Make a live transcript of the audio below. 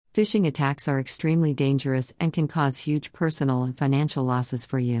Phishing attacks are extremely dangerous and can cause huge personal and financial losses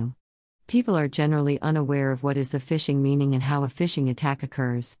for you. People are generally unaware of what is the phishing meaning and how a phishing attack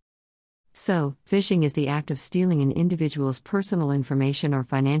occurs. So, phishing is the act of stealing an individual's personal information or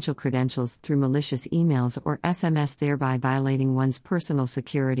financial credentials through malicious emails or SMS, thereby violating one's personal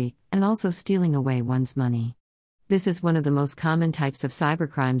security and also stealing away one's money. This is one of the most common types of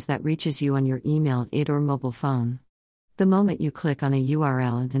cybercrimes that reaches you on your email, ID, or mobile phone. The moment you click on a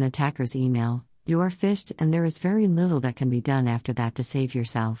URL in an attacker's email, you are phished, and there is very little that can be done after that to save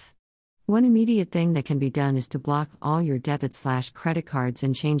yourself. One immediate thing that can be done is to block all your debit/credit cards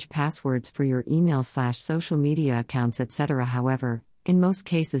and change passwords for your email/social media accounts, etc. However, in most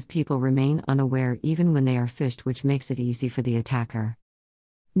cases people remain unaware even when they are phished, which makes it easy for the attacker.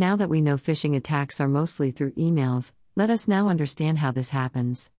 Now that we know phishing attacks are mostly through emails, let us now understand how this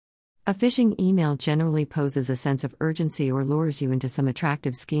happens. A phishing email generally poses a sense of urgency or lures you into some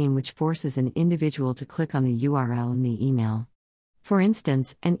attractive scheme which forces an individual to click on the URL in the email. For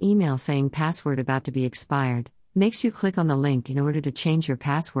instance, an email saying password about to be expired makes you click on the link in order to change your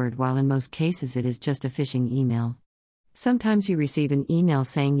password, while in most cases it is just a phishing email. Sometimes you receive an email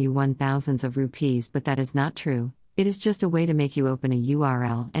saying you won thousands of rupees, but that is not true. It is just a way to make you open a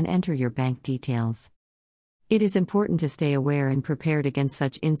URL and enter your bank details. It is important to stay aware and prepared against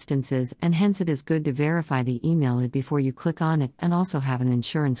such instances, and hence it is good to verify the email before you click on it and also have an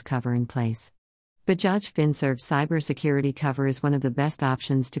insurance cover in place. Bajaj Finserv Cybersecurity Cover is one of the best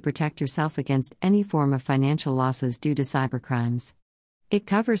options to protect yourself against any form of financial losses due to cybercrimes. It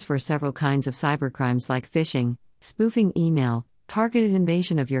covers for several kinds of cybercrimes like phishing, spoofing email, targeted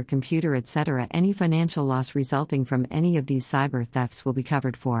invasion of your computer, etc. Any financial loss resulting from any of these cyber thefts will be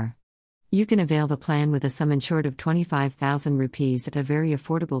covered for. You can avail the plan with a sum insured of 25,000 rupees at a very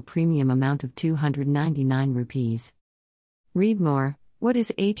affordable premium amount of 299 rupees. Read more. What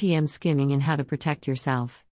is ATM skimming and how to protect yourself?